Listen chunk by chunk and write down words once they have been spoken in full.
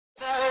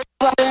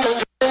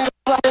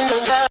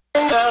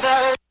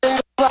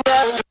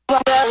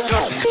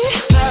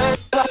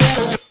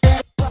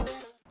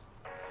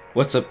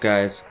What's up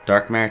guys,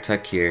 Dark Matter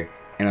Tech here,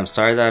 and I'm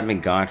sorry that I've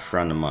been gone for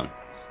around a month.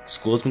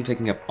 School's been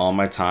taking up all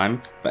my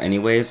time, but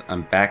anyways,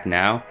 I'm back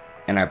now,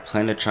 and I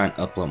plan to try and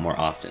upload more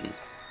often.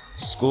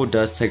 School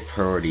does take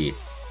priority,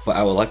 but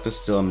I would like to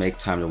still make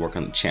time to work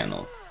on the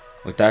channel.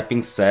 With that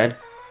being said,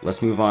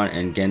 let's move on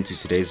and get into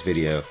today's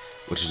video,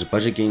 which is a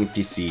budget gaming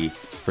PC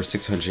for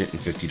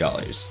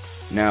 $650.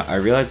 Now, I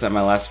realized that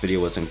my last video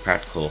was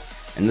impractical,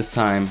 and this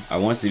time, I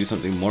wanted to do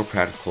something more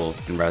practical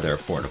and rather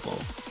affordable.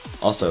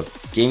 Also,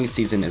 gaming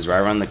season is right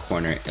around the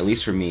corner, at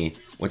least for me,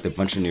 with a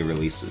bunch of new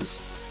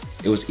releases.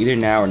 It was either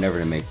now or never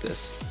to make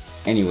this.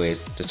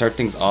 Anyways, to start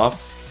things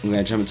off, I'm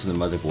going to jump into the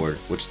motherboard,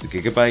 which is the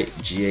Gigabyte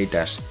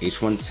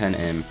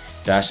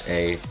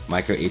GA-H110M-A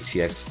Micro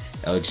ATX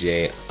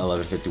LGA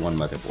 1151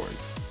 motherboard.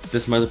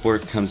 This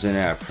motherboard comes in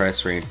at a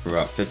price range from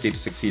about $50 to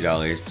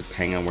 $60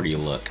 depending on where you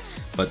look,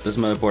 but this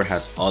motherboard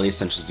has all the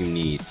essentials you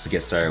need to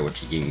get started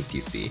with your gaming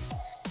PC.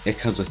 It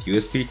comes with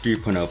USB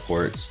 3.0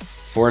 ports,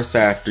 4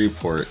 SATA 3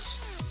 ports,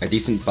 a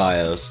decent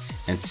BIOS,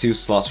 and 2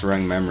 slots for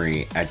running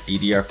memory at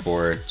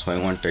DDR4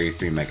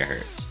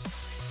 2133MHz.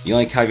 The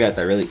only caveat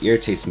that really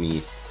irritates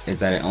me is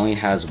that it only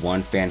has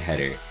one fan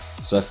header,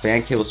 so a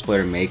fan cable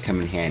splitter may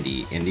come in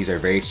handy, and these are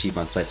very cheap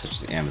on sites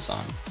such as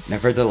Amazon.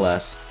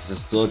 Nevertheless, this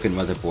is still a good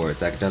motherboard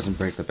that doesn't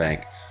break the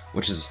bank,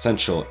 which is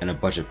essential in a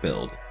budget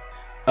build.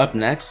 Up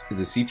next is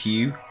the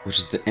CPU, which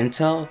is the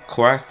Intel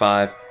Core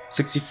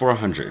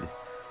i5-6400.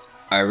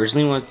 I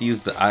originally wanted to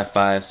use the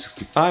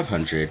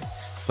i5-6500,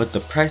 but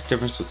the price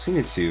difference between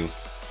the two,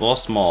 while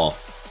small,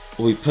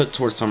 will be put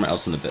towards somewhere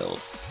else in the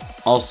build.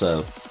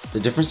 Also, the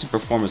difference in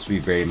performance will be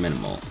very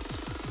minimal.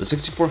 The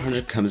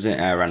 6400 comes in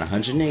at around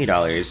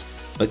 $180,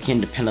 but can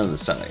depend on the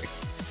seller.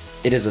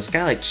 It is a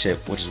Skylake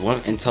chip, which is one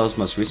of Intel's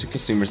most recent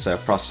consumer set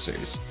of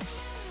processors.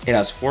 It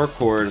has 4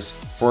 cores,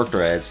 4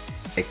 threads,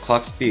 a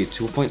clock speed of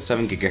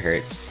 2.7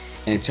 GHz,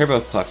 and a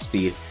turbo clock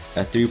speed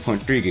of 3.3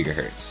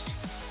 GHz.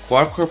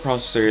 Quad-core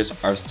processors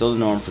are still the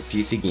norm for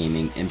PC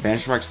gaming, and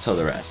benchmarks tell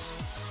the rest.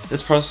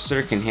 This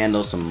processor can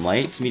handle some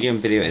light to medium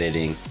video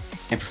editing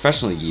and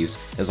professional use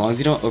as long as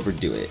you don't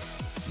overdo it.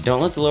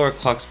 Don't let the lower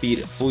clock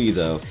speed fool you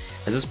though,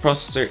 as this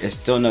processor is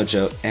still no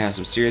joke and has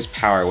some serious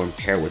power when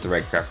paired with the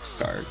right graphics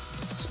card.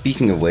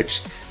 Speaking of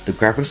which, the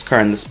graphics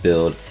card in this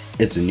build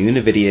is the new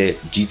NVIDIA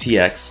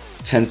GTX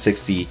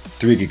 1060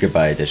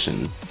 3GB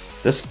edition.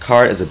 This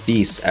card is a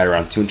beast at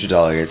around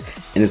 $200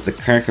 and is the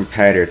current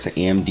competitor to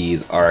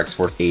AMD's RX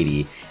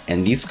 480,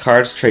 and these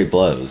cards trade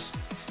blows.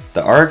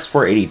 The RX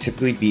 480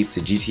 typically beats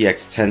the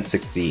GTX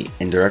 1060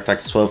 in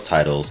DirectX 12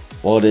 titles,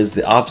 while it is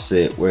the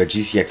opposite where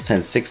GTX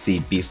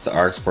 1060 beats the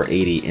RX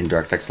 480 in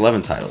DirectX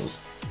 11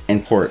 titles.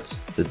 In ports,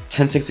 the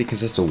 1060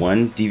 consists of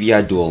 1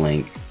 DVI dual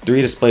link,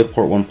 3 DisplayPort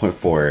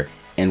 1.4,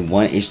 and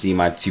 1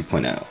 HDMI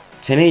 2.0.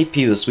 1080p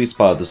is the sweet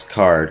spot of this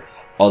card,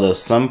 although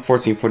some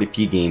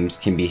 1440p games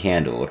can be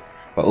handled.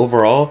 But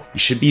overall, you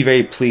should be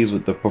very pleased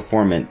with the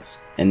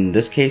performance, and in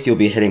this case you'll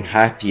be hitting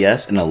high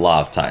FPS in a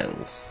lot of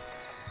titles.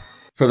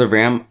 For the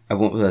RAM, I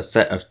went with a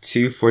set of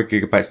 2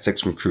 4GB sticks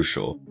from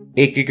Crucial.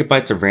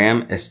 8GB of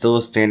RAM is still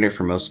a standard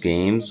for most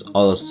games,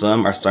 although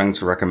some are starting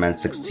to recommend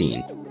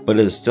 16, but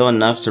it is still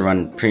enough to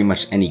run pretty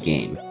much any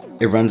game.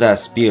 It runs at a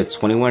speed of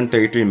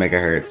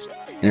 2133MHz,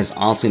 and is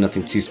honestly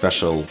nothing too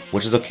special,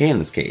 which is okay in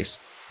this case.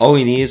 All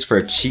we need is for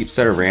a cheap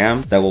set of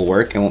RAM that will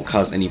work and won't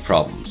cause any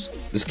problems.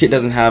 This kit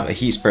doesn't have a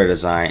heat spreader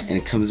design and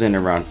it comes in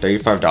around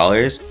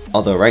 $35,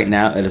 although right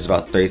now it is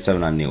about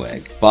 $37 on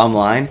Newegg. Bottom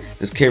line,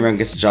 this kit run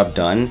gets the job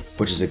done,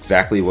 which is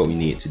exactly what we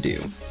need it to do.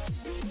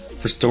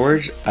 For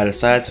storage, I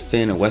decided to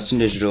fit in a Western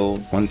Digital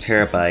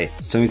 1TB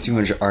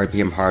 7200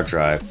 RPM hard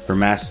drive for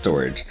mass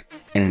storage,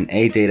 and an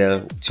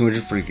ADATA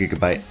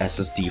 240GB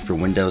SSD for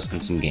Windows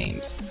and some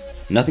games.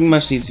 Nothing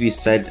much needs to be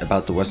said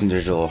about the Western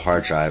Digital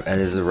hard drive, as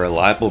it is a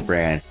reliable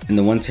brand, and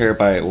the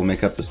 1TB will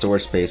make up the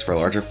storage space for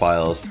larger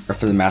files or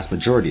for the mass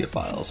majority of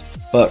files.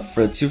 But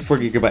for the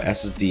 240GB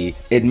SSD,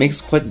 it makes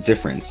quite the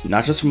difference,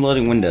 not just from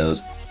loading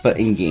Windows, but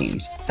in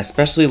games,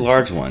 especially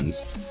large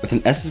ones. With an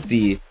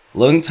SSD,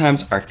 loading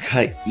times are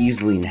cut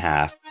easily in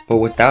half, but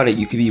without it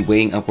you could be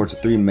waiting upwards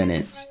of 3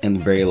 minutes in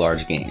very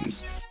large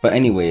games. But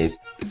anyways,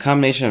 the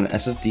combination of an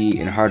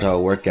SSD and hard drive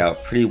will work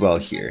out pretty well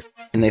here,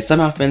 and they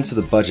somehow fit into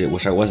the budget,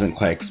 which I wasn't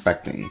quite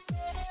expecting.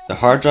 The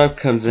hard drive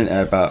comes in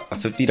at about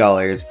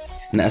 $50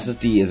 and the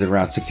SSD is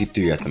around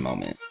 $63 at the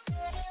moment.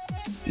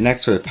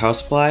 Next, for the power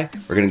supply,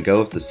 we're going to go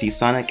with the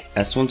Seasonic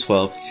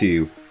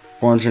S112-2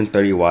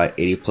 430W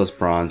 80+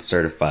 bronze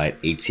certified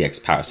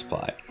ATX power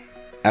supply.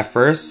 At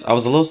first, I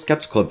was a little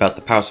skeptical about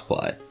the power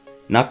supply,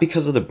 not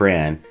because of the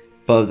brand,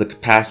 but of the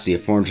capacity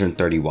of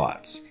 430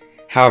 watts.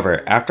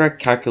 However, after I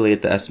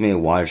calculated the estimated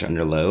wattage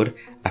under load,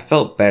 I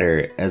felt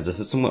better as the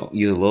system will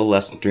use a little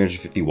less than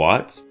 350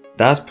 watts.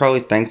 That is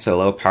probably thanks to the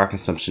low power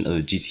consumption of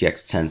the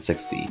GTX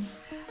 1060.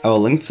 I will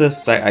link to the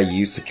site I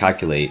used to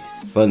calculate,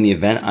 but in the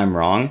event I'm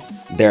wrong,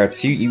 there are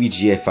 2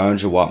 EVGA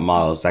 500 watt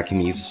models that can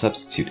be used to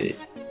substitute it.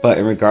 But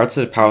in regards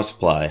to the power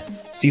supply,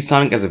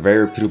 Seasonic is a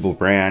very reputable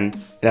brand,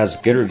 it has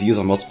good reviews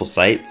on multiple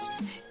sites,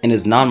 and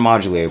is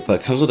non-modular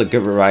but comes with a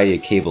good variety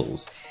of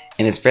cables,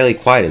 and is fairly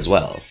quiet as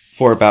well.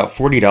 For about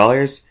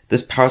 $40,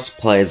 this power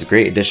supply is a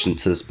great addition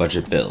to this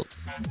budget build.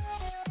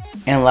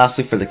 And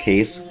lastly for the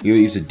case, we will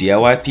use a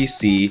DIY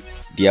PC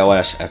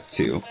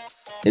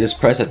DIY-F2. It is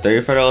priced at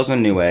 $35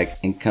 on Newegg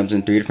and comes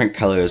in 3 different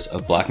colors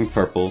of black and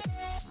purple,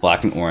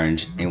 black and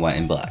orange, and white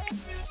and black.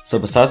 So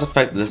besides the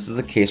fact that this is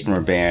a case from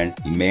a brand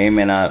you may or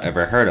may not have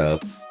ever heard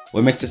of,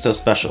 what makes it so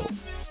special?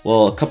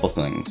 Well, a couple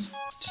things.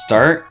 To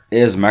start, it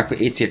is a micro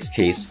ATX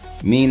case,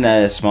 meaning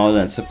that it is smaller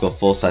than a typical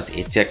full-size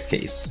ATX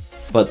case.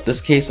 But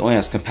this case only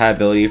has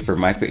compatibility for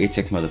micro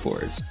ATX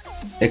motherboards.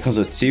 It comes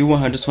with 2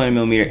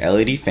 120mm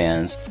LED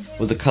fans,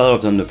 with the color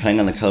of them depending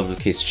on the color of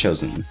the case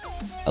chosen.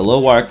 A low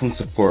water cooling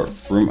support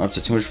for room up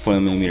to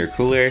 240mm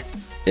cooler. It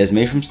is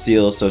made from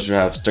steel, so it should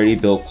have sturdy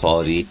build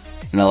quality.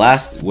 And the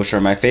last, which are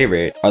my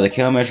favorite, are the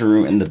cable measuring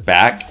room in the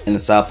back and the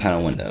side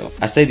panel window.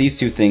 I say these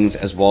two things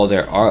as while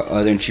there are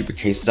other and cheaper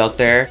cases out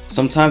there,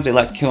 sometimes they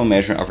lack cable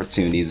measurement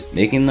opportunities,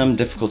 making them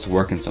difficult to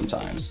work in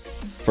sometimes.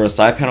 For a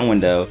side panel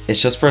window,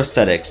 it's just for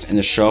aesthetics and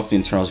to show off the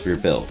internals of your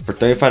build. For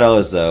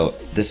 $35 though,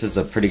 this is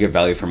a pretty good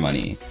value for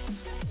money.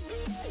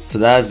 So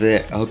that is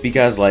it. I hope you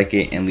guys like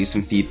it and leave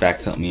some feedback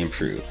to help me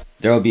improve.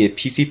 There will be a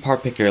PC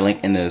part picker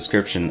link in the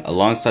description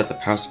alongside the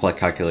power supply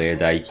calculator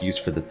that I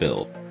used for the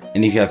build.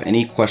 And if you have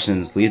any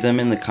questions, leave them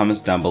in the comments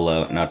down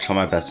below and I'll try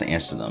my best to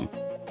answer them.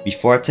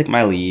 Before I take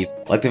my leave,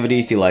 like the video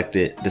if you liked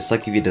it,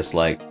 dislike if you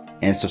disliked,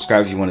 and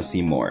subscribe if you want to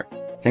see more.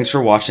 Thanks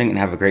for watching and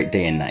have a great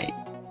day and night.